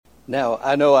Now,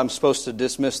 I know I'm supposed to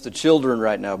dismiss the children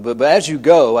right now, but as you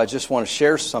go, I just want to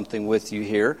share something with you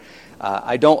here.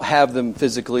 I don't have them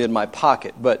physically in my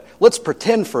pocket, but let's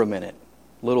pretend for a minute.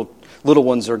 Little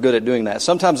ones are good at doing that.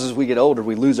 Sometimes as we get older,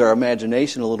 we lose our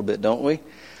imagination a little bit, don't we?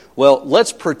 Well,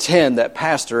 let's pretend that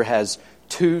Pastor has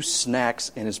 2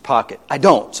 snacks in his pocket. I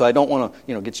don't, so I don't want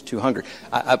to, get you too hungry.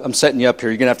 I'm setting you up here.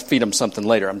 You're going to have to feed him something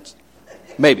later.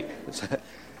 Maybe.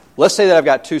 Let's say that I've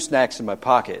got 2 snacks in my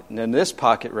pocket. And in this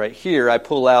pocket right here, I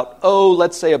pull out,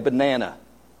 let's say a banana.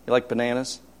 You like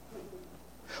bananas?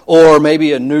 Or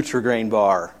maybe a Nutri-Grain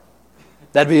bar.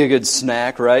 That'd be a good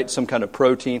snack, right? Some kind of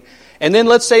protein. And then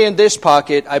let's say in this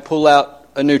pocket, I pull out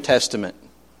a New Testament.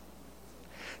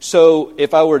 So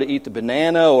if I were to eat the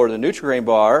banana or the Nutri-Grain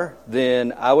bar,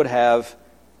 then I would have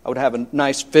a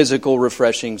nice physical,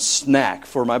 refreshing snack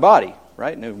for my body.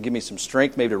 Right? And it would give me some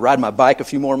strength, maybe to ride my bike a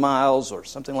few more miles or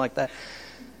something like that.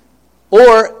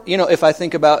 Or, if I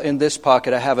think about in this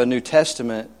pocket, I have a New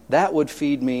Testament, that would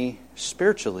feed me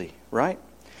spiritually, right?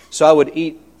 So I would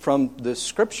eat from the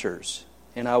Scriptures,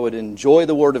 and I would enjoy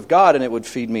the Word of God, and it would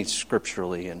feed me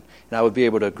scripturally, and I would be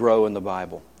able to grow in the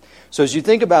Bible. So as you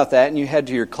think about that, and you head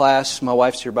to your class, my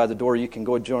wife's here by the door, you can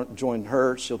go join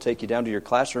her, she'll take you down to your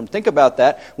classroom. Think about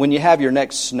that when you have your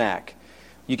next snack.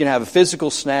 You can have a physical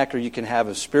snack or you can have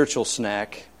a spiritual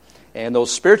snack. And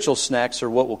those spiritual snacks are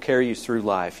what will carry you through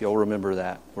life. You'll remember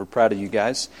that. We're proud of you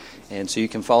guys. And so you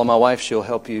can follow my wife. She'll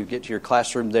help you get to your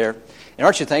classroom there. And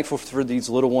aren't you thankful for these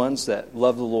little ones that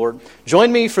love the Lord?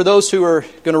 Join me for those who are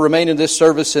going to remain in this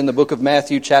service in the book of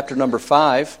Matthew, chapter number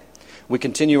 5. We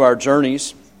continue our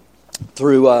journeys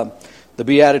through the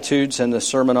Beatitudes and the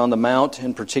Sermon on the Mount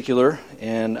in particular.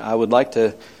 And I would like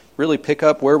to really pick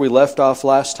up where we left off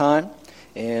last time.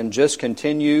 And just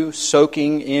continue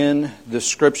soaking in the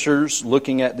Scriptures,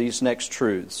 looking at these next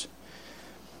truths.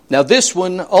 Now this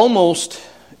one almost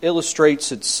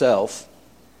illustrates itself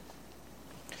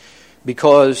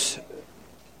because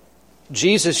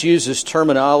Jesus uses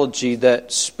terminology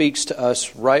that speaks to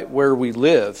us right where we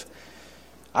live.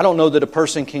 I don't know that a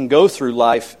person can go through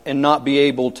life and not be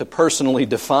able to personally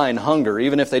define hunger.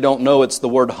 Even if they don't know it's the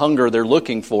word hunger they're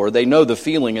looking for, they know the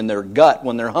feeling in their gut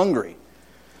when they're hungry.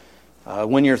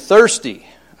 When you're thirsty,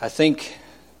 I think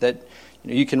that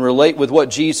you can relate with what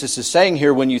Jesus is saying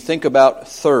here when you think about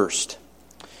thirst.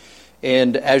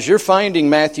 And as you're finding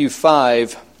Matthew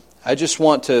 5, I just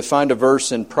want to find a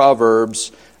verse in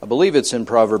Proverbs. I believe it's in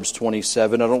Proverbs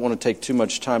 27. I don't want to take too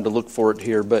much time to look for it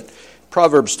here, but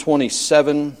Proverbs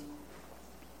 27.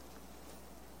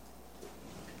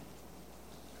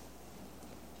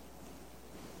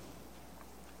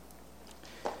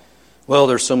 Well,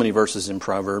 there's so many verses in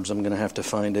Proverbs, I'm going to have to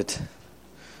find it.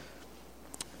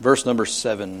 Verse number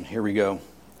 7, here we go.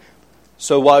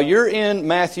 So while you're in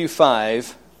Matthew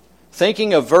 5,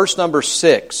 thinking of verse number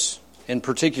 6 in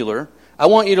particular, I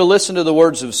want you to listen to the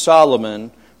words of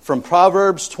Solomon from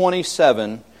Proverbs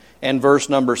 27 and verse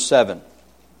number 7.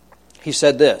 He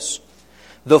said this,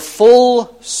 "The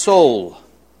full soul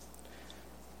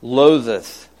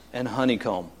loatheth an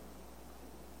honeycomb."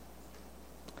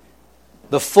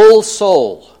 The full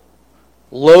soul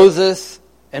loatheth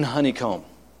an honeycomb.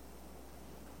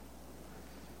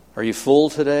 Are you full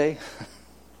today?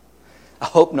 I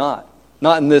hope not.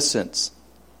 Not in this sense.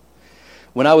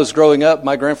 When I was growing up,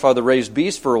 my grandfather raised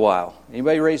bees for a while.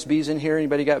 Anybody raise bees in here?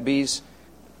 Anybody got bees?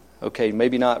 Okay,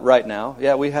 maybe not right now.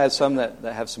 Yeah, we had some that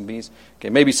have some bees. Okay,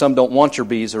 maybe some don't want your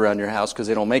bees around your house because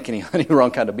they don't make any honey,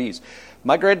 wrong kind of bees.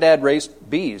 My granddad raised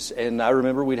bees, and I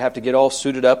remember we'd have to get all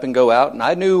suited up and go out, and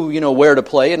I knew, where to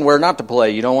play and where not to play.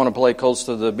 You don't want to play close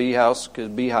to the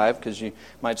beehive, because you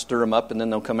might stir them up, and then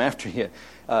they'll come after you.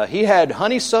 He had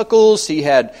honeysuckles, he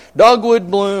had dogwood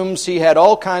blooms, he had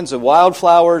all kinds of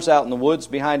wildflowers out in the woods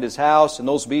behind his house, and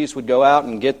those bees would go out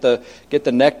and get the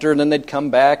nectar, and then they'd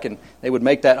come back, and they would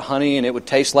make that honey, and it would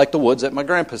taste like the woods at my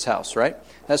grandpa's house, right?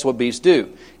 That's what bees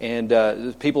do.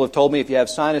 And people have told me if you have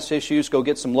sinus issues, go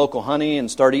get some local honey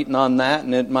and start eating on that,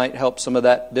 and it might help some of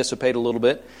that dissipate a little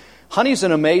bit. Honey's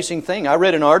an amazing thing. I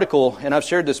read an article, and I've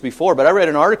shared this before, but I read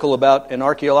an article about an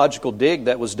archaeological dig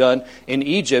that was done in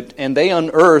Egypt, and they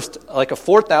unearthed like a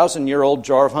 4,000-year-old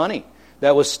jar of honey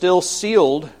that was still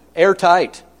sealed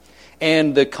airtight.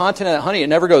 And the content of that honey, it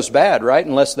never goes bad, right,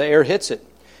 unless the air hits it.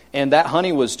 And that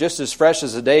honey was just as fresh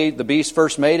as the day the bees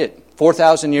first made it,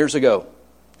 4,000 years ago.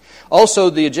 Also,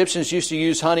 the Egyptians used to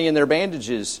use honey in their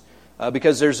bandages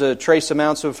because there's a trace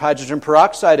amounts of hydrogen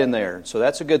peroxide in there. So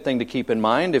that's a good thing to keep in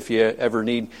mind if you ever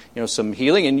need some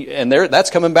healing. And that's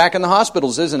coming back in the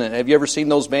hospitals, isn't it? Have you ever seen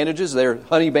those bandages? They're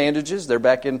honey bandages. They're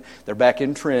back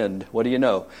in trend. What do you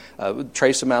know?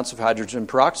 Trace amounts of hydrogen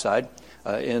peroxide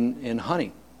in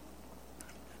honey.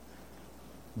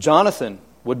 Jonathan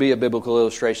would be a biblical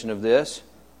illustration of this.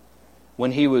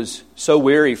 When he was so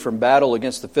weary from battle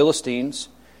against the Philistines,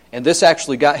 and this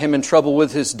actually got him in trouble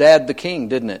with his dad, the king,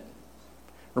 didn't it?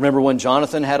 Remember when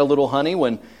Jonathan had a little honey,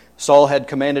 when Saul had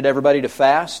commanded everybody to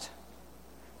fast?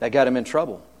 That got him in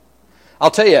trouble. I'll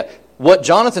tell you, what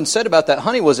Jonathan said about that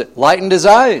honey was it lightened his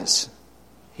eyes.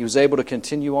 He was able to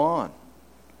continue on.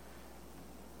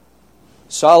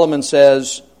 Solomon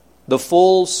says, the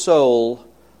full soul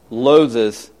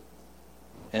loatheth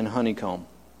an honeycomb.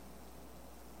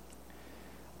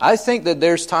 I think that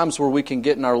there's times where we can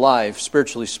get in our life,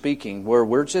 spiritually speaking, where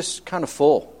we're just kind of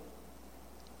full.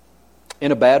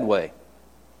 In a bad way.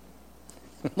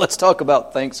 Let's talk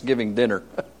about Thanksgiving dinner.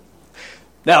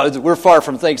 Now, we're far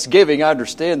from Thanksgiving, I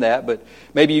understand that, but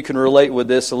maybe you can relate with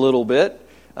this a little bit.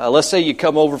 Let's say you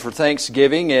come over for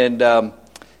Thanksgiving and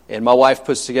my wife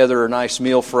puts together a nice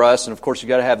meal for us, and of course you've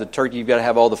got to have the turkey, you've got to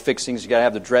have all the fixings, you've got to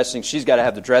have the dressing, she's got to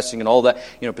have the dressing and all that,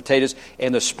 potatoes,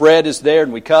 and the spread is there,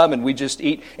 and we come and we just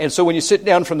eat. And so when you sit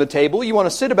down from the table, you want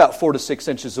to sit about 4 to 6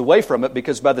 inches away from it,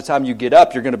 because by the time you get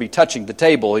up, you're going to be touching the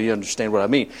table. You understand what I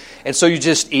mean? And so you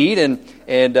just eat, and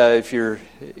if you're,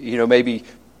 maybe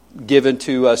given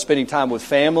to spending time with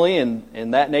family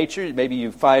and that nature, maybe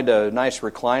you find a nice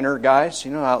recliner, guys,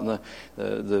 out in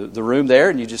the room there,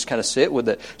 and you just kind of sit with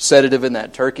the sedative, and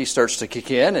that turkey starts to kick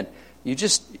in, and you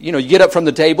just, you get up from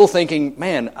the table thinking,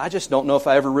 man, I just don't know if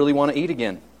I ever really want to eat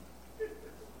again.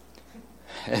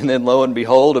 And then lo and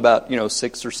behold, about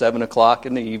 6 or 7 o'clock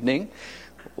in the evening,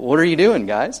 what are you doing,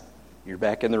 guys? You're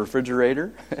back in the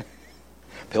refrigerator,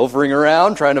 pilfering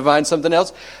around, trying to find something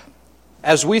else.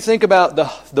 As we think about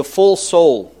the full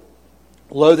soul,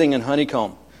 loathing and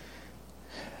honeycomb,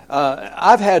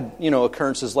 I've had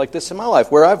occurrences like this in my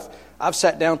life where I've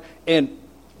sat down and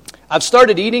I've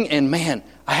started eating, and man,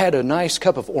 I had a nice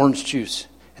cup of orange juice,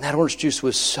 and that orange juice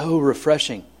was so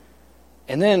refreshing.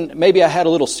 And then maybe I had a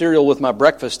little cereal with my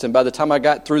breakfast, and by the time I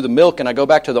got through the milk and I go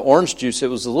back to the orange juice, it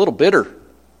was a little bitter.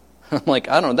 I'm like,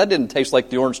 I don't know, that didn't taste like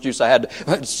the orange juice. I had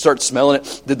to start smelling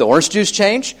it. Did the orange juice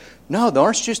change? No, the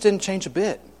orange juice didn't change a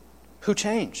bit. Who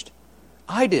changed?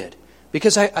 I did.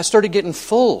 Because I started getting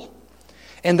full.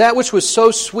 And that which was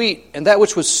so sweet and that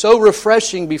which was so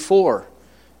refreshing before,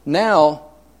 now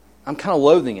I'm kind of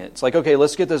loathing it. It's like, okay,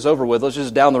 let's get this over with. Let's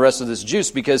just down the rest of this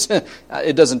juice because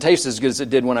it doesn't taste as good as it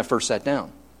did when I first sat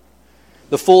down.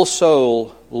 The full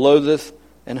soul loatheth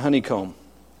an honeycomb.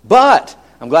 But,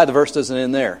 I'm glad the verse doesn't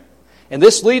end there. And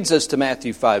this leads us to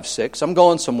Matthew 5:6. I'm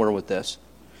going somewhere with this.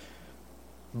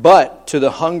 But to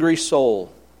the hungry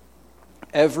soul,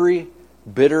 every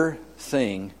bitter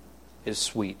thing is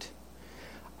sweet.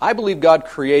 I believe God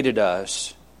created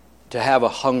us to have a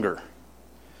hunger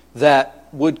that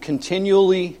would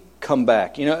continually come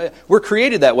back. We're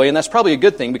created that way, and that's probably a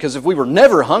good thing, because if we were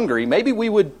never hungry, maybe we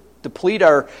would deplete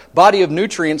our body of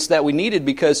nutrients that we needed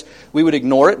because we would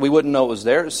ignore it. We wouldn't know it was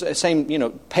there.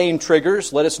 Same, pain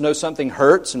triggers, let us know something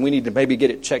hurts, and we need to maybe get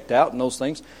it checked out and those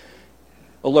things.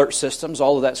 Alert systems,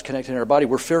 all of that's connected in our body.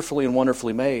 We're fearfully and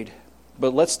wonderfully made.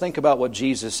 But let's think about what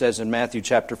Jesus says in Matthew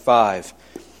chapter 5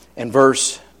 and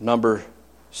verse number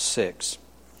 6.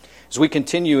 As we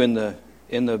continue in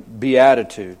the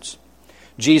Beatitudes,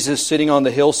 Jesus sitting on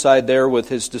the hillside there with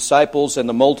his disciples and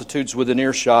the multitudes within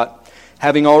earshot,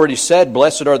 having already said,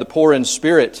 "Blessed are the poor in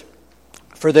spirit,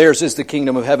 for theirs is the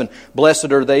kingdom of heaven.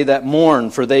 Blessed are they that mourn,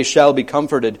 for they shall be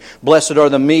comforted. Blessed are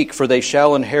the meek, for they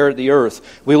shall inherit the earth."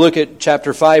 We look at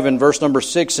chapter 5 and verse number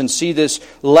 6 and see this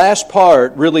last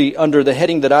part really under the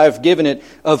heading that I've given it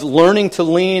of learning to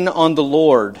lean on the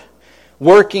Lord.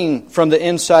 Working from the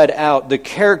inside out, the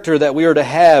character that we are to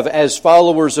have as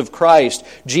followers of Christ.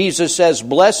 Jesus says,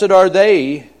 "Blessed are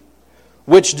they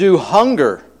which do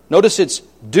hunger." Notice it's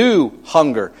do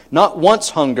hunger, not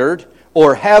once hungered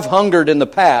or have hungered in the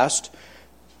past.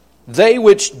 They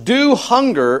which do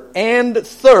hunger and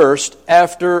thirst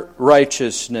after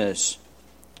righteousness.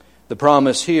 The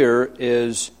promise here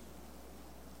is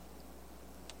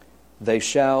they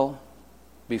shall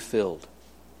be filled.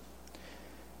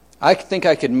 I think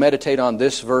I could meditate on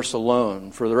this verse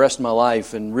alone for the rest of my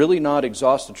life and really not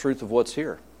exhaust the truth of what's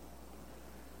here.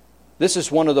 This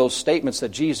is one of those statements that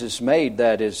Jesus made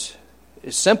that is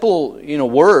simple,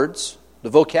 words. The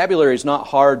vocabulary is not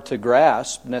hard to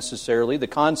grasp necessarily. The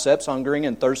concepts, hungering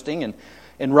and thirsting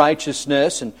and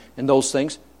righteousness and those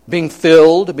things. Being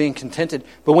filled, being contented.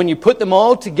 But when you put them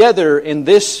all together in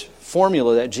this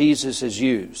formula that Jesus has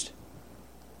used,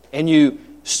 and you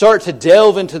start to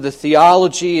delve into the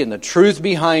theology and the truth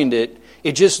behind it,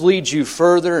 it just leads you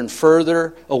further and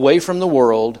further away from the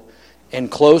world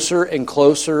and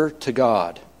closer to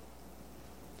God.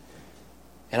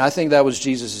 And I think that was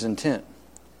Jesus' intent.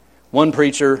 One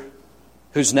preacher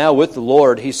who's now with the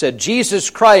Lord, he said, Jesus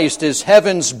Christ is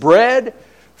heaven's bread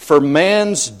for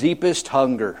man's deepest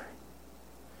hunger.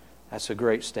 That's a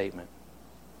great statement.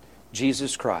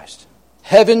 Jesus Christ,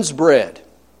 heaven's bread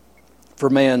for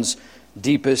man's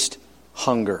deepest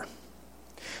hunger.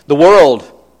 The world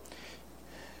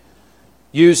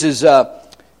uses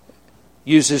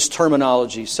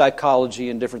terminology, psychology,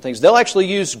 and different things. They'll actually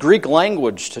use Greek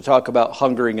language to talk about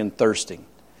hungering and thirsting.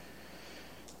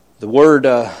 The word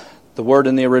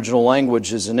in the original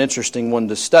language is an interesting one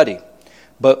to study.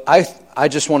 But I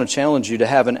just want to challenge you to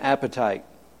have an appetite.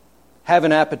 Have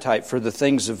an appetite for the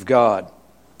things of God.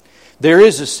 There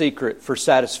is a secret for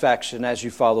satisfaction as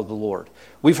you follow the Lord.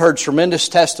 We've heard tremendous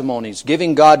testimonies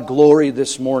giving God glory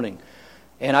this morning.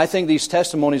 And I think these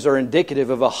testimonies are indicative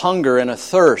of a hunger and a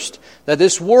thirst. That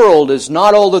this world is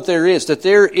not all that there is. That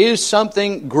there is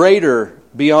something greater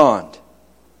beyond.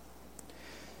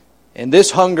 And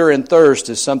this hunger and thirst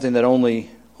is something that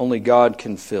only God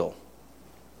can fill.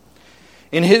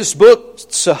 In his book,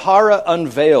 Sahara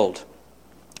Unveiled,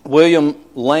 William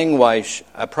Langweich,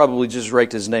 I probably just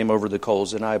raked his name over the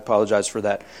coals, and I apologize for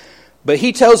that. But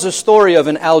he tells a story of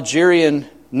an Algerian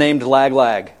named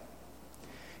Lag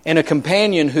and a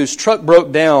companion whose truck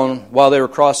broke down while they were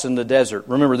crossing the desert.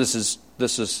 Remember, this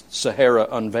is Sahara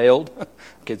Unveiled.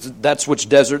 Okay, that's which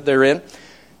desert they're in.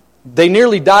 They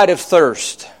nearly died of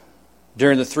thirst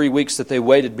during the 3 weeks that they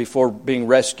waited before being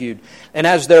rescued. And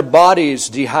as their bodies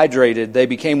dehydrated, they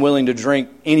became willing to drink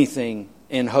anything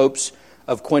in hopes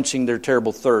of quenching their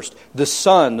terrible thirst. The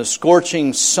sun, the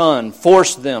scorching sun,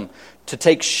 forced them to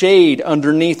take shade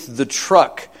underneath the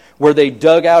truck where they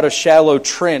dug out a shallow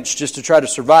trench just to try to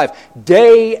survive.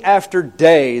 Day after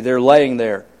day, they're laying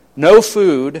there. No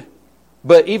food,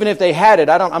 but even if they had it,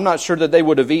 I'm not sure that they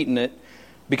would have eaten it,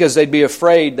 because they'd be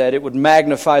afraid that it would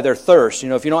magnify their thirst. You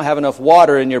know, if you don't have enough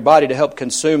water in your body to help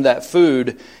consume that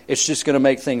food, it's just going to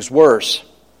make things worse.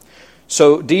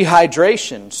 So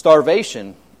dehydration,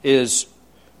 starvation, is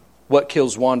what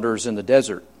kills wanderers in the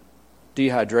desert.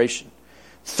 Dehydration.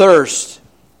 Thirst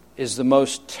is the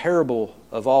most terrible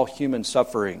of all human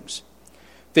sufferings.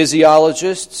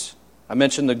 Physiologists, I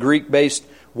mentioned the Greek-based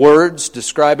words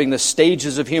describing the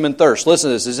stages of human thirst. Listen,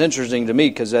 this is interesting to me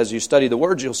because as you study the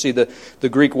words, you'll see the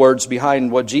Greek words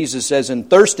behind what Jesus says in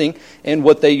thirsting and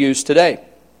what they use today.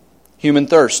 Human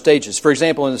thirst, stages. For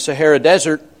example, in the Sahara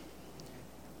Desert,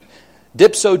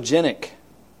 dipsogenic.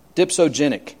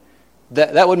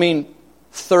 That would mean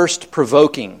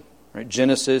thirst-provoking. Right?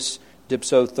 Genesis,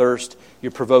 dipso, thirst.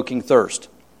 You're provoking thirst.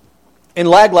 In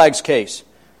Laglag's case,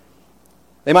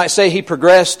 they might say he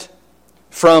progressed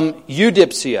from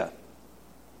eudipsia,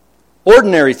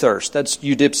 ordinary thirst, that's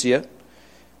eudipsia,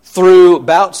 through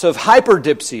bouts of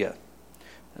hyperdipsia,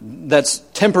 that's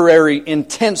temporary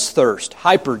intense thirst,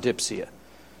 hyperdipsia,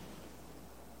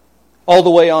 all the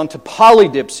way on to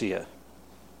polydipsia,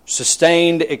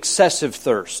 sustained excessive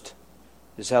thirst,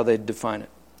 is how they define it.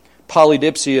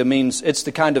 Polydipsia means it's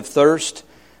the kind of thirst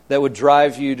that would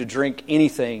drive you to drink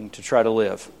anything to try to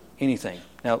live, anything.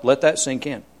 Now, let that sink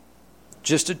in.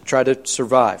 Just to try to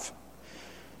survive.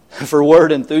 For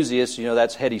word enthusiasts, you know,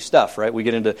 that's heady stuff, right? We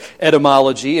get into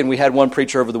etymology, and we had one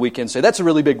preacher over the weekend say, that's a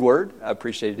really big word. I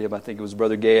appreciated him. I think it was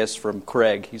Brother Gaius from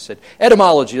Craig. He said,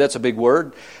 etymology, that's a big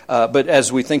word. But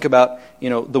as we think about,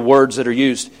 you know, the words that are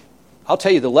used, I'll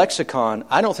tell you, the lexicon,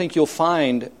 I don't think you'll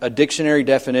find a dictionary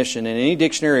definition in any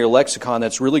dictionary or lexicon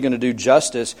that's really going to do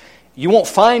justice. You won't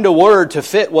find a word to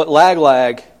fit what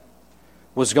Lag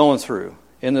was going through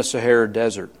in the Sahara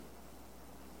Desert.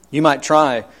 You might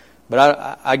try,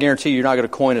 but I guarantee you're not going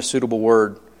to coin a suitable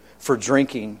word for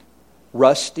drinking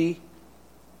rusty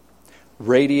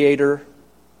radiator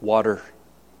water.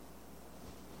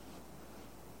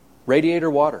 Radiator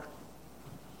water.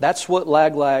 That's what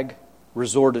Lag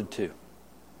resorted to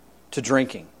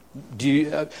drinking. Do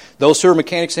you, those who are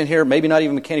mechanics in here, maybe not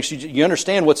even mechanics, you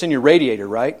understand what's in your radiator,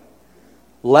 right?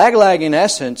 Lag in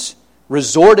essence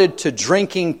resorted to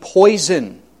drinking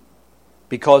poison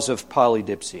because of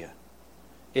polydipsia.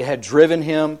 It had driven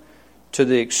him to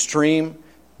the extreme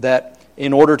that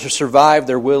in order to survive,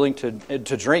 they're willing to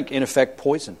drink, in effect,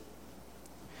 poison.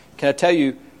 Can I tell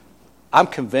you, I'm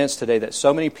convinced today that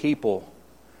so many people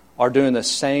are doing the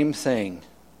same thing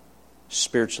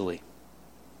spiritually.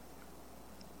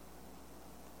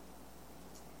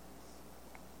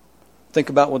 Think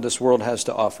about what this world has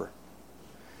to offer.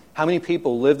 How many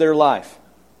people live their life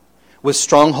with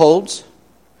strongholds?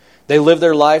 They live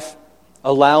their life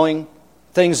allowing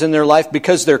things in their life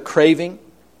because they're craving,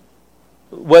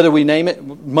 whether we name it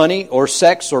money or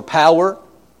sex or power.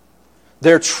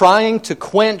 They're trying to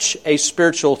quench a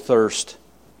spiritual thirst.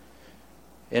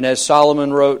 And as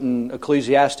Solomon wrote in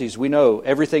Ecclesiastes, we know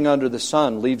everything under the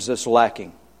sun leaves us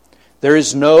lacking. There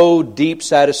is no deep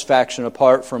satisfaction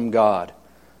apart from God.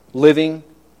 Living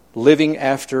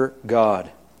after God.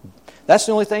 That's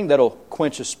the only thing that will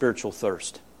quench a spiritual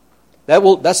thirst.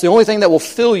 That's the only thing that will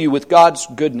fill you with God's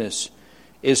goodness,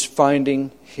 is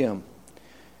finding Him.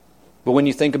 But when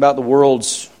you think about the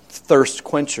world's thirst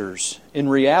quenchers, in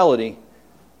reality,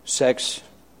 sex,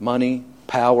 money,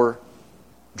 power,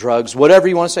 drugs, whatever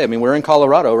you want to say. I mean, we're in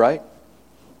Colorado, right?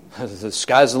 The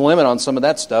sky's the limit on some of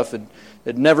that stuff.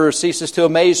 It never ceases to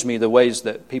amaze me the ways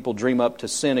that people dream up to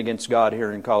sin against God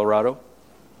here in Colorado.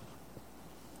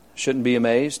 Shouldn't be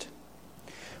amazed.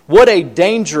 What a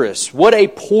dangerous, what a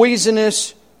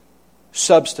poisonous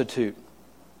substitute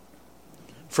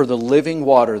for the living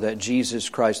water that Jesus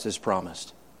Christ has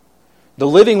promised. The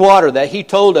living water that He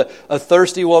told a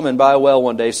thirsty woman by a well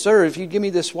one day, "Sir, if you give me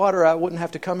this water, I wouldn't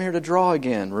have to come here to draw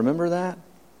again." Remember that?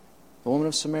 The woman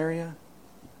of Samaria?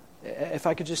 If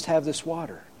I could just have this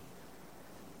water.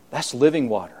 That's living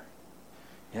water.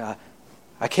 Yeah,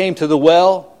 I came to the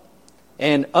well,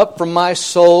 and up from my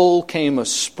soul came a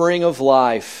spring of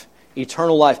life,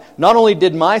 eternal life. Not only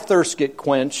did my thirst get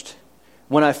quenched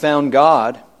when I found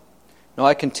God, no,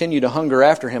 I continue to hunger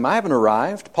after Him. I haven't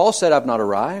arrived. Paul said I've not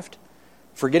arrived.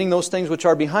 Forgetting those things which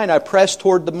are behind, I press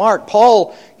toward the mark.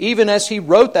 Paul, even as he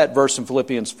wrote that verse in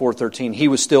Philippians 4:13, he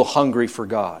was still hungry for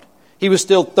God. He was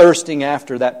still thirsting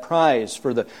after that prize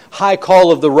for the high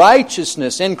call of the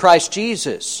righteousness in Christ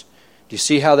Jesus. Do you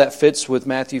see how that fits with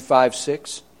Matthew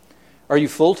 5:6? Are you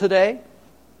full today?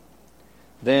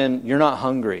 Then you're not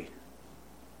hungry.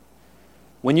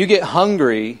 When you get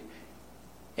hungry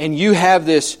and you have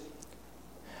this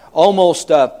almost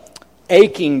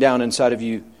aching down inside of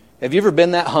you, have you ever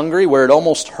been that hungry where it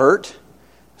almost hurt?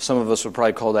 Some of us would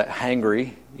probably call that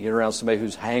hangry. You get around somebody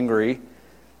who's hangry.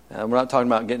 We're not talking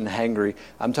about getting hangry.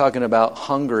 I'm talking about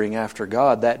hungering after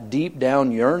God. That deep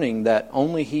down yearning that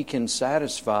only He can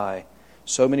satisfy.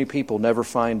 So many people never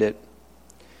find it.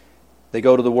 They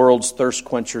go to the world's thirst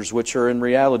quenchers, which are in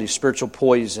reality spiritual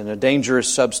poison, a dangerous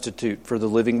substitute for the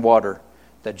living water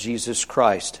that Jesus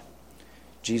Christ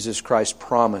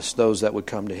promised those that would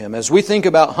come to Him. As we think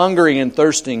about hungering and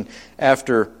thirsting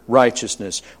after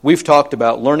righteousness, we've talked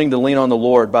about learning to lean on the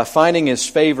Lord by finding His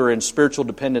favor and spiritual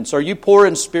dependence. Are you poor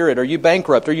in spirit? Are you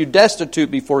bankrupt? Are you destitute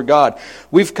before God?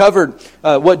 We've covered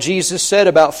what Jesus said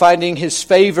about finding His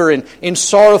favor in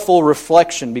sorrowful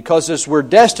reflection, because as we're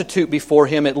destitute before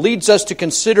Him, it leads us to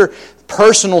consider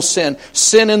personal sin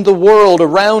in the world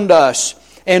around us,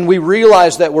 and we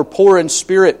realize that we're poor in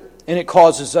spirit. And it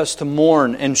causes us to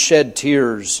mourn and shed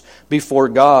tears before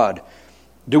God.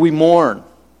 Do we mourn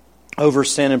over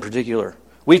sin in particular?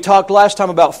 We talked last time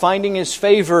about finding His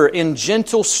favor in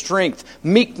gentle strength,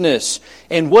 meekness,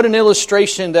 and what an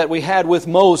illustration that we had with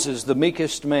Moses, the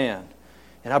meekest man.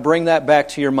 And I bring that back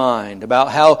to your mind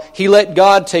about how he let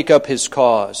God take up his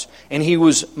cause, and he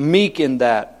was meek in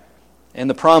that. And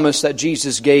the promise that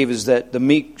Jesus gave is that the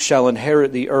meek shall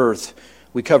inherit the earth.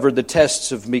 We covered the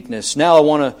tests of meekness. Now I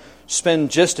want to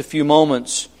spend just a few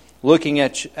moments looking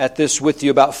at this with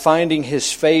you about finding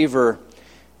His favor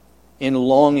in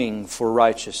longing for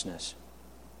righteousness.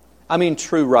 I mean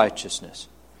true righteousness.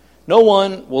 No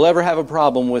one will ever have a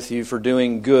problem with you for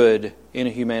doing good in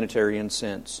a humanitarian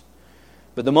sense.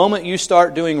 But the moment you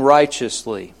start doing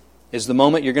righteously is the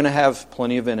moment you're going to have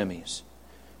plenty of enemies.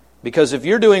 Because if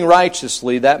you're doing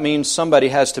righteously, that means somebody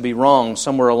has to be wrong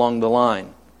somewhere along the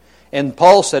line. And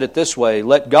Paul said it this way,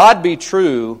 "Let God be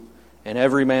true and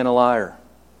every man a liar."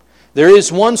 There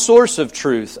is one source of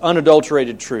truth,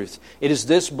 unadulterated truth. It is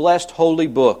this blessed holy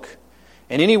book.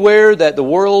 And anywhere that the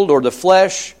world or the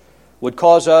flesh would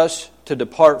cause us to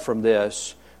depart from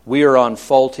this, we are on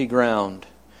faulty ground.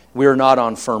 We are not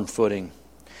on firm footing.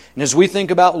 And as we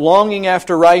think about longing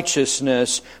after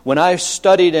righteousness, when I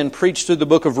studied and preached through the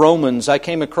book of Romans, I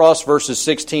came across verses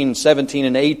 16, 17,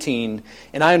 and 18,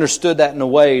 and I understood that in a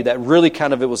way that really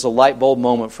it was a light bulb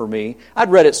moment for me.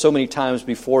 I'd read it so many times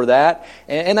before that,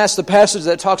 and that's the passage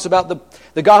that talks about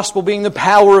the gospel being the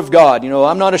power of God.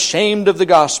 I'm not ashamed of the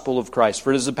gospel of Christ,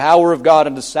 for it is the power of God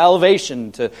unto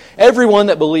salvation to everyone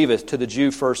that believeth, to the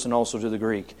Jew first and also to the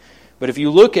Greek. But if you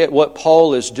look at what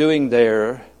Paul is doing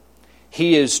there,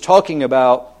 he is talking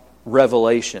about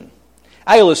revelation.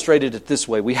 I illustrated it this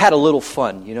way. We had a little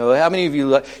fun. How many of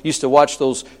you used to watch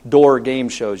those door game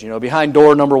shows? Behind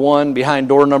door number 1, behind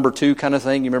door number 2 kind of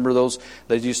thing. You remember those?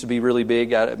 They used to be really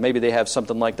big. Maybe they have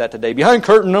something like that today. Behind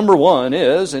curtain number 1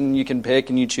 is, and you can pick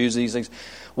and you choose these things.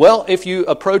 Well, if you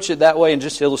approach it that way and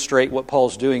just illustrate what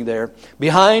Paul's doing there,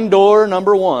 behind door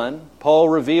number 1, Paul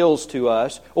reveals to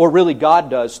us, or really God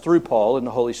does through Paul and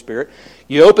the Holy Spirit.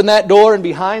 You open that door and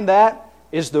behind that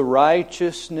is the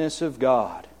righteousness of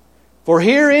God. For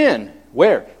herein,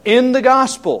 where? In the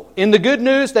gospel, in the good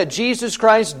news that Jesus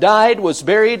Christ died, was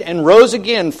buried, and rose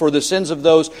again for the sins of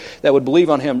those that would believe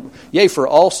on Him. Yea, for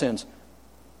all sins.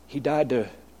 He died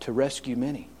to rescue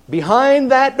many.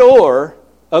 Behind that door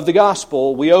of the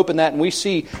gospel, we open that and we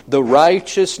see the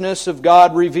righteousness of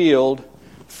God revealed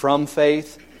from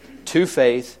faith to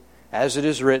faith, as it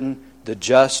is written, the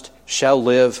just shall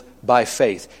live by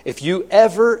faith. If you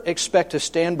ever expect to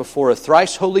stand before a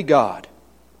thrice holy God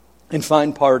and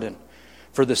find pardon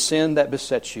for the sin that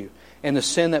besets you and the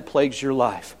sin that plagues your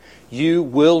life, you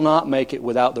will not make it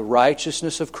without the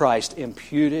righteousness of Christ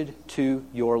imputed to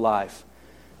your life.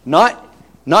 Not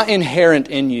inherent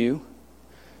in you.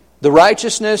 The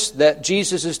righteousness that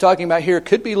Jesus is talking about here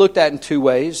could be looked at in two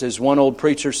ways, as one old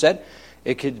preacher said.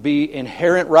 It could be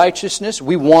inherent righteousness.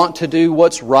 We want to do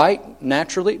what's right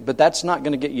naturally, but that's not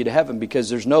going to get you to heaven, because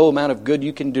there's no amount of good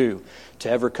you can do to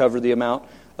ever cover the amount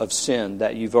of sin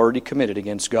that you've already committed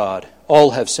against God.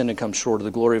 All have sinned and come short of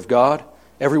the glory of God.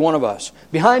 Every one of us.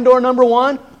 Behind door number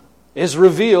 1 is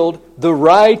revealed the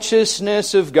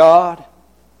righteousness of God,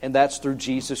 and that's through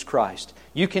Jesus Christ.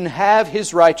 You can have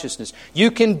His righteousness. You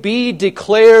can be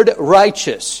declared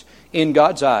righteous in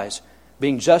God's eyes,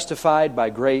 being justified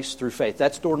by grace through faith.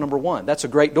 That's door number 1. That's a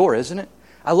great door, isn't it?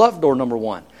 I love door number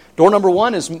 1. Door number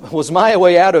 1 was my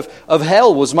way out of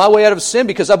hell, was my way out of sin,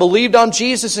 because I believed on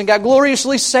Jesus and got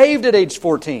gloriously saved at age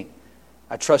 14.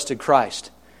 I trusted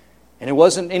Christ. And it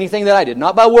wasn't anything that I did,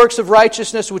 not by works of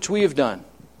righteousness which we have done,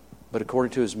 but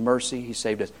according to His mercy He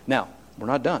saved us. Now, we're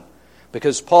not done,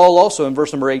 because Paul also in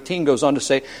verse number 18 goes on to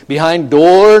say, behind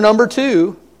door number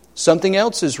 2, something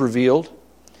else is revealed.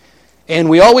 And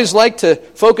we always like to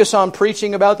focus on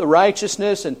preaching about the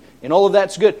righteousness and all of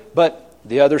that's good. But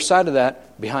the other side of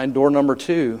that, behind door number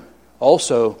 2,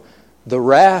 also the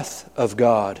wrath of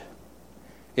God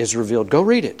is revealed. Go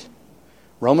read it.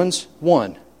 Romans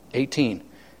 1:18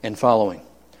 and following.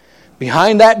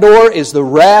 Behind that door is the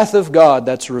wrath of God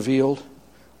that's revealed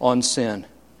on sin.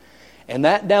 And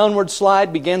that downward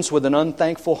slide begins with an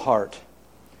unthankful heart.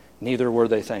 Neither were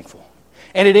they thankful.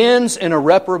 And it ends in a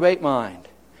reprobate mind.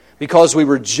 Because we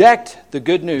reject the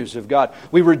good news of God.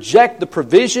 We reject the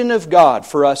provision of God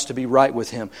for us to be right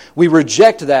with Him. We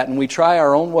reject that and we try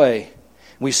our own way.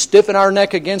 We stiffen our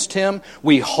neck against Him.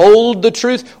 We hold the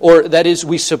truth, or that is,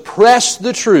 we suppress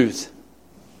the truth.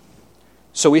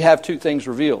 So we have two things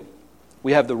revealed.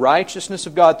 We have the righteousness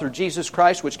of God through Jesus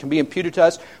Christ, which can be imputed to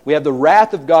us. We have the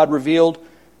wrath of God revealed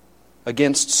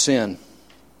against sin.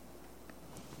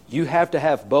 You have to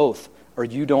have both, or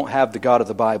you don't have the God of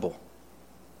the Bible.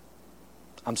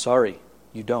 I'm sorry,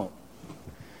 you don't.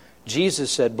 Jesus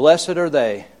said, blessed are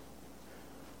they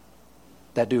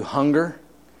that do hunger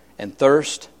and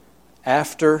thirst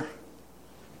after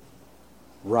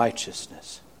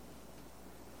righteousness,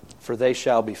 for they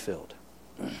shall be filled.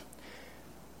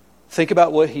 Think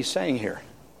about what He's saying here.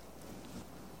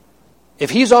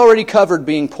 If He's already covered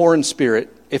being poor in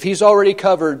spirit, if He's already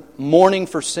covered mourning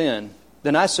for sin,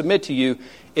 then I submit to you,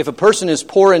 if a person is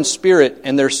poor in spirit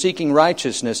and they're seeking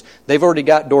righteousness, they've already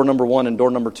got door number 1 and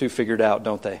door number 2 figured out,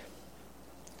 don't they?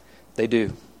 They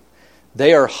do.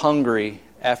 They are hungry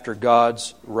after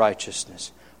God's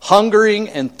righteousness. Hungering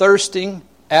and thirsting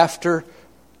after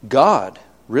God.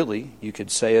 Really, you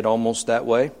could say it almost that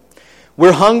way.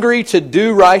 We're hungry to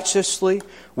do righteously.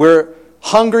 We're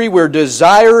hungry, we're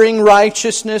desiring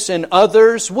righteousness in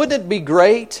others. Wouldn't it be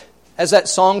great, as that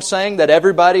song sang, that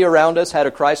everybody around us had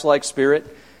a Christ-like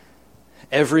spirit?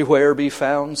 Everywhere be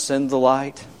found, send the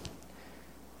light.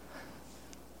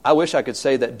 I wish I could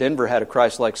say that Denver had a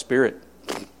Christ-like spirit.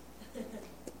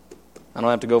 I don't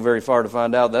have to go very far to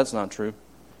find out that's not true.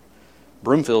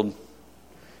 Broomfield,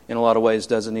 in a lot of ways,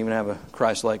 doesn't even have a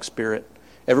Christ-like spirit.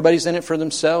 Everybody's in it for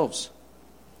themselves.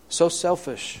 So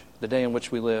selfish, the day in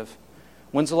which we live.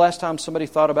 When's the last time somebody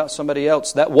thought about somebody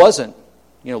else that wasn't,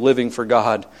 living for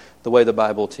God the way the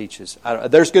Bible teaches?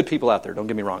 There's good people out there, don't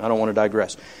get me wrong. I don't want to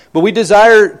digress. But we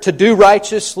desire to do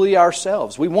righteously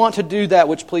ourselves. We want to do that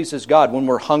which pleases God when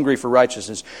we're hungry for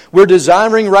righteousness. We're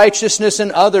desiring righteousness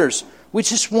in others. We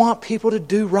just want people to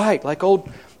do right, like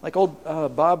old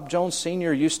Bob Jones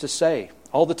Sr. used to say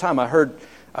all the time. I heard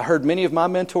I heard many of my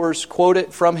mentors quote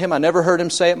it from him. I never heard him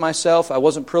say it myself. I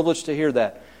wasn't privileged to hear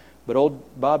that. But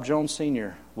old Bob Jones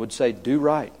Sr. would say, do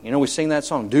right. You know, we sing that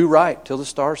song, do right till the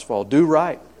stars fall. Do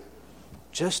right.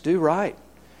 Just do right.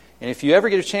 And if you ever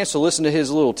get a chance to listen to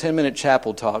his little 10-minute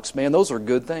chapel talks, man, those are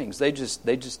good things.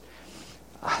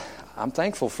 I'm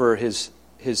thankful for his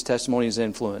testimony, his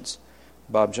influence.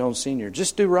 Bob Jones Sr.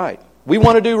 Just do right. We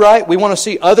want to do right. We want to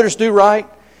see others do right.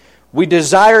 We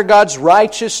desire God's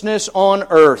righteousness on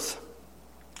earth.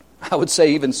 I would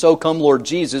say even so come Lord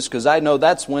Jesus, because I know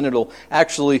that's when it'll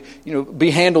actually be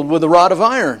handled with a rod of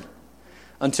iron.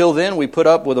 Until then, we put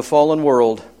up with a fallen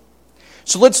world.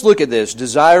 So let's look at this.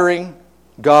 Desiring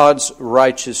God's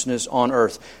righteousness on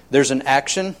earth. There's an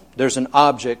action, there's an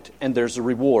object, and there's a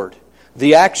reward.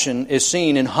 The action is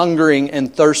seen in hungering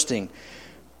and thirsting.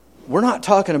 We're not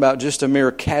talking about just a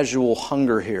mere casual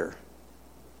hunger here.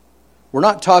 We're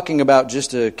not talking about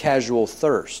just a casual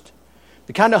thirst.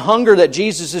 The kind of hunger that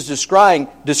Jesus is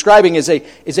describing is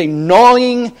a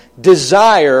gnawing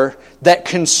desire that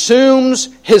consumes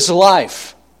his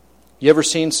life. You ever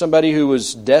seen somebody who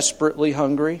was desperately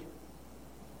hungry?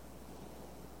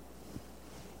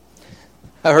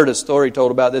 I heard a story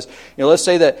told about this. Let's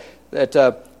say that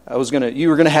you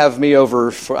were gonna have me over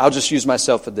for. I'll just use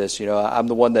myself for this. I'm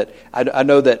the one that I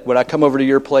know that when I come over to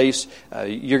your place,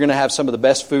 you're gonna have some of the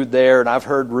best food there, and I've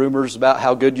heard rumors about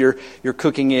how good your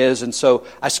cooking is, and so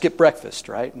I skip breakfast,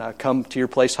 right? And I come to your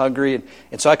place hungry,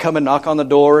 and so I come and knock on the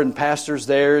door, and Pastor's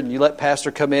there, and you let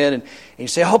Pastor come in, and you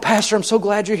say, "Oh, Pastor, I'm so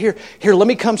glad you're here. Here, let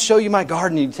me come show you my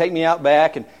garden." And you take me out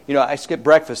back, and I skip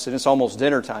breakfast, and it's almost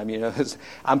dinner time.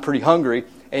 I'm pretty hungry.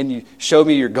 And you show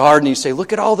me your garden, and you say,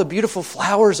 "Look at all the beautiful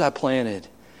flowers I planted.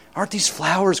 Aren't these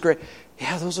flowers great?"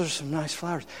 "Yeah, those are some nice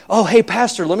flowers." "Oh, hey,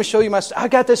 Pastor, let me show you I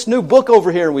got this new book over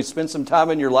here." And we spend some time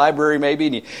in your library maybe,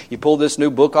 and you pull this new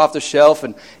book off the shelf,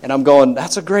 and I'm going,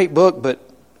 "That's a great book, but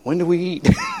when do we eat?"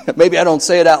 Maybe I don't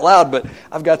say it out loud, but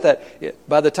I've got that.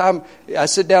 By the time I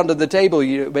sit down to the table,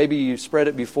 maybe you spread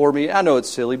it before me. I know it's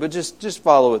silly, but just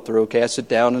follow it through, okay? I sit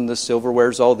down, and the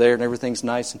silverware's all there, and everything's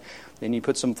nice, and then you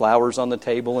put some flowers on the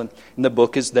table, and the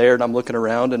book is there, and I'm looking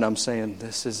around, and I'm saying,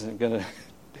 this isn't going to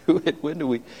do it. When do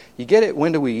we? You get it?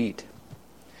 When do we eat?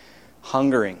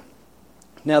 Hungering.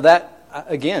 Now that,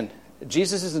 again,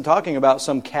 Jesus isn't talking about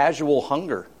some casual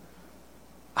hunger.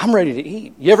 I'm ready to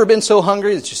eat. You ever been so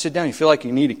hungry that you sit down and you feel like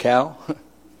you need a cow?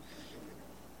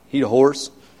 Eat a horse?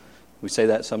 We say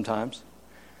that sometimes.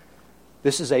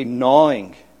 This is a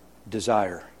gnawing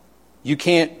desire. You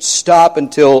can't stop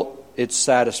until it's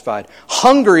satisfied.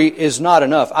 Hungry is not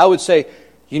enough. I would say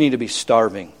you need to be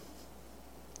starving.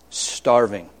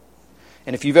 Starving.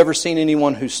 And if you've ever seen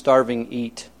anyone who's starving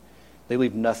eat, they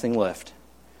leave nothing left.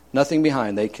 Nothing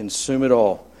behind. They consume it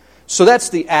all. So that's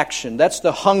the action. That's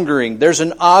the hungering. There's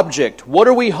an object. What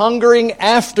are we hungering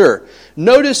after?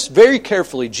 Notice very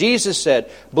carefully, Jesus said,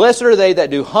 "Blessed are they that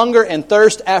do hunger and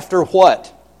thirst after"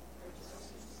 what?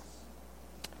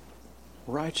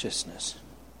 Righteousness.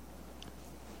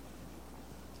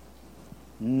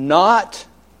 Not,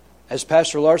 as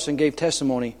Pastor Larson gave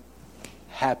testimony,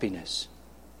 happiness.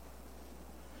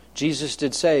 Jesus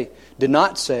did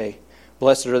not say,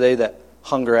 "Blessed are they that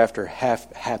hunger after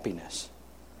happiness."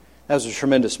 That was a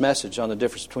tremendous message on the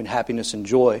difference between happiness and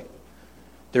joy.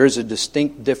 There is a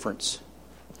distinct difference.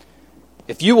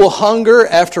 If you will hunger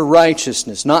after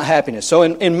righteousness, not happiness. So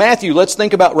in Matthew, let's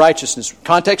think about righteousness.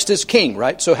 Context is king,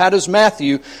 right? So how does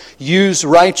Matthew use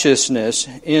righteousness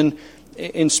in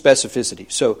specificity?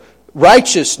 So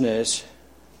righteousness,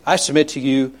 I submit to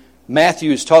you,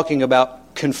 Matthew is talking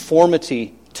about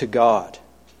conformity to God.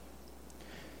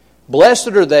 Blessed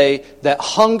are they that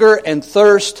hunger and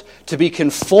thirst to be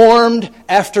conformed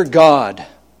after God,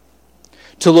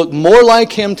 to look more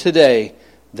like Him today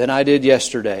than I did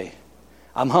yesterday.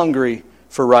 I'm hungry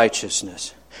for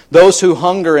righteousness. Those who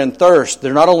hunger and thirst,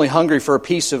 they're not only hungry for a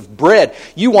piece of bread.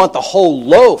 You want the whole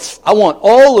loaf. I want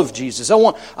all of Jesus.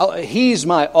 He's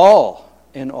my all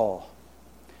in all.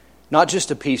 Not just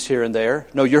a piece here and there.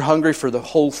 No, you're hungry for the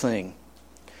whole thing.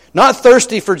 Not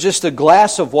thirsty for just a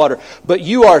glass of water, but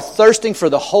you are thirsting for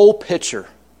the whole pitcher.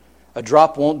 A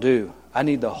drop won't do. I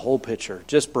need the whole pitcher.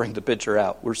 Just bring the pitcher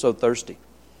out. We're so thirsty.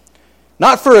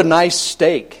 Not for a nice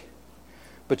steak,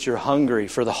 but you're hungry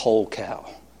for the whole cow.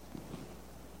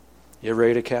 You ever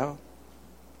ate a cow?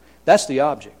 That's the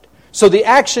object. So the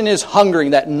action is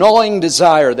hungering, that gnawing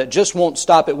desire that just won't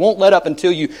stop. It won't let up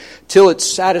until it's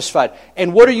satisfied.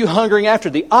 And what are you hungering after?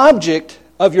 The object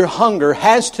of your hunger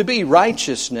has to be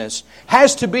righteousness,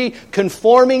 has to be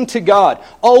conforming to God.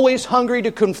 Always hungry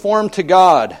to conform to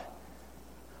God.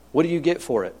 What do you get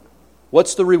for it?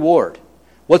 What's the reward?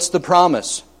 What's the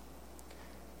promise?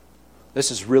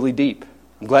 This is really deep.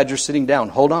 I'm glad you're sitting down.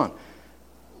 Hold on.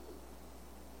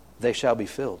 They shall be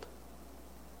filled.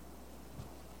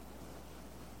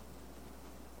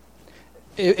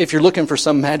 If you're looking for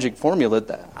some magic formula,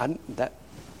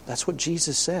 that's what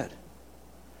Jesus said.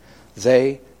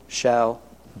 They shall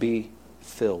be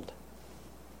filled.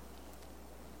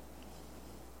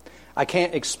 I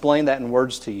can't explain that in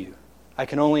words to you. I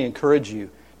can only encourage you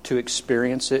to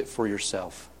experience it for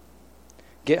yourself.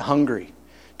 Get hungry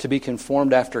to be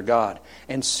conformed after God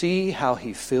and see how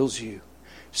He fills you.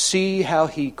 See how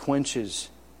He quenches.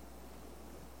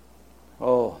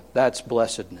 Oh, that's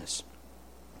blessedness.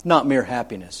 Not mere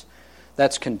happiness.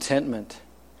 That's contentment.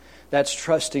 That's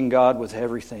trusting God with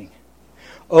everything.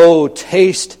 Oh,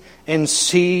 taste and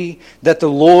see that the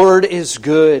Lord is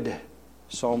good.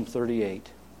 Psalm 38.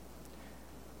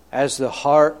 As the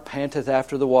hart panteth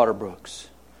after the water brooks,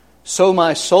 so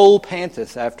my soul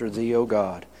panteth after Thee, O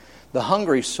God. The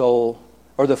hungry soul,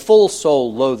 or the full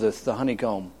soul, loatheth the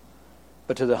honeycomb,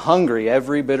 but to the hungry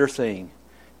every bitter thing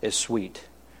is sweet.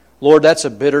 Lord, that's a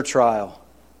bitter trial.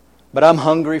 But I'm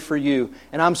hungry for You.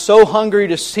 And I'm so hungry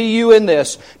to see You in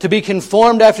this, to be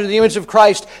conformed after the image of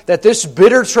Christ, that this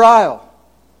bitter trial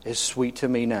is sweet to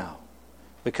me now,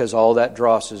 because all that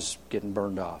dross is getting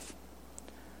burned off.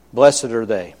 Blessed are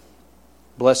they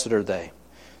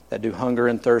that do hunger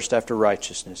and thirst after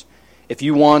righteousness. If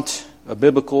you want a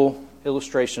biblical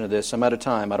illustration of this, I'm out of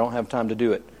time. I don't have time to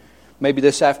do it. Maybe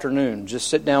this afternoon, just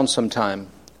sit down sometime.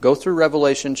 Go through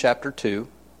Revelation chapter 2.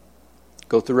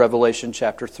 Go through Revelation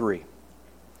chapter 3.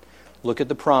 Look at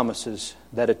the promises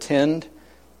that attend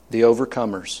the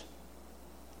overcomers.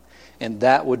 And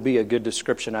that would be a good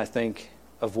description, I think,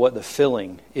 of what the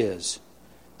filling is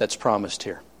that's promised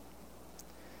here.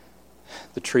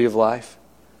 The tree of life,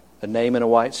 a name in a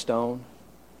white stone.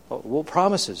 What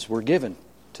promises were given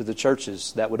to the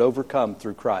churches that would overcome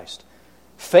through Christ?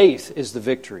 Faith is the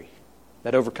victory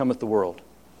that overcometh the world,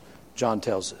 John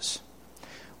tells us.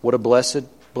 What a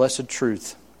blessed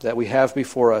truth that we have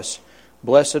before us.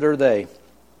 Blessed are they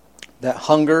that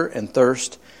hunger and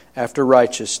thirst after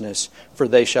righteousness, for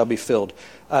they shall be filled.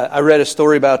 I read a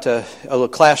story about a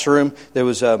classroom. There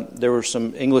were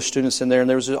some English students in there, and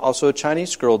there was also a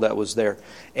Chinese girl that was there.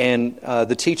 And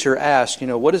the teacher asked,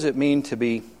 what does it mean to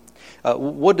be?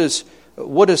 What does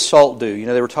salt do?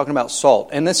 They were talking about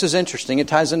salt, and this is interesting. It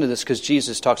ties into this because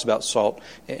Jesus talks about salt.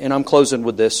 And I'm closing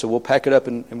with this, so we'll pack it up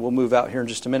and we'll move out here in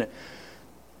just a minute.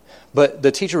 But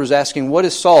the teacher was asking, what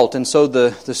is salt? And so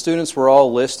the students were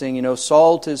all listing,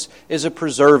 salt is a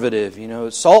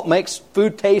preservative. Salt makes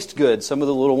food taste good. Some of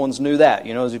the little ones knew that.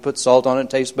 As you put salt on it, it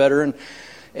tastes better.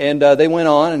 And they went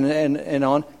on and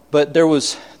on. But there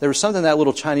was something that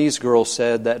little Chinese girl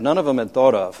said that none of them had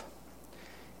thought of.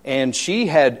 And she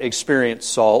had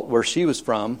experienced salt where she was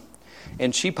from.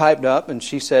 And she piped up and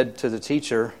she said to the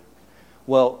teacher,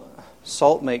 well,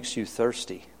 salt makes you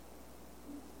thirsty.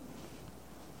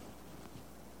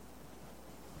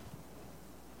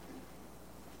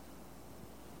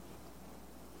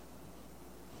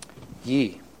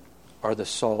 Ye are the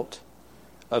salt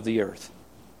of the earth.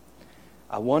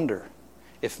 I wonder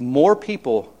if more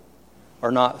people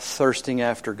are not thirsting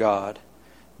after God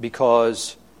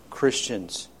because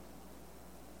Christians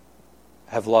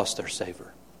have lost their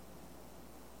savor.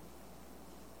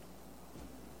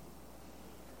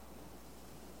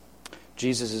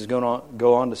 Jesus is going to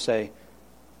go on to say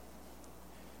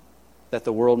that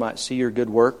the world might see your good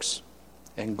works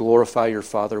and glorify your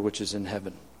Father which is in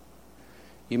heaven.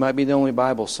 You might be the only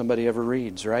Bible somebody ever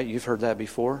reads, right? You've heard that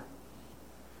before.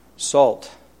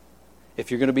 Salt. If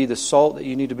you're going to be the salt that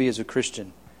you need to be as a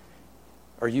Christian,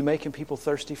 are you making people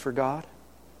thirsty for God?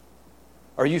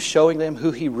 Are you showing them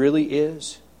who He really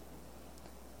is?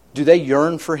 Do they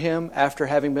yearn for Him after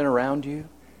having been around you?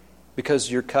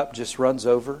 Because your cup just runs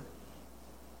over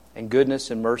and goodness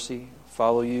and mercy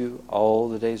follow you all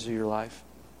the days of your life?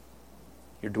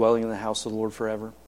 You're dwelling in the house of the Lord forever?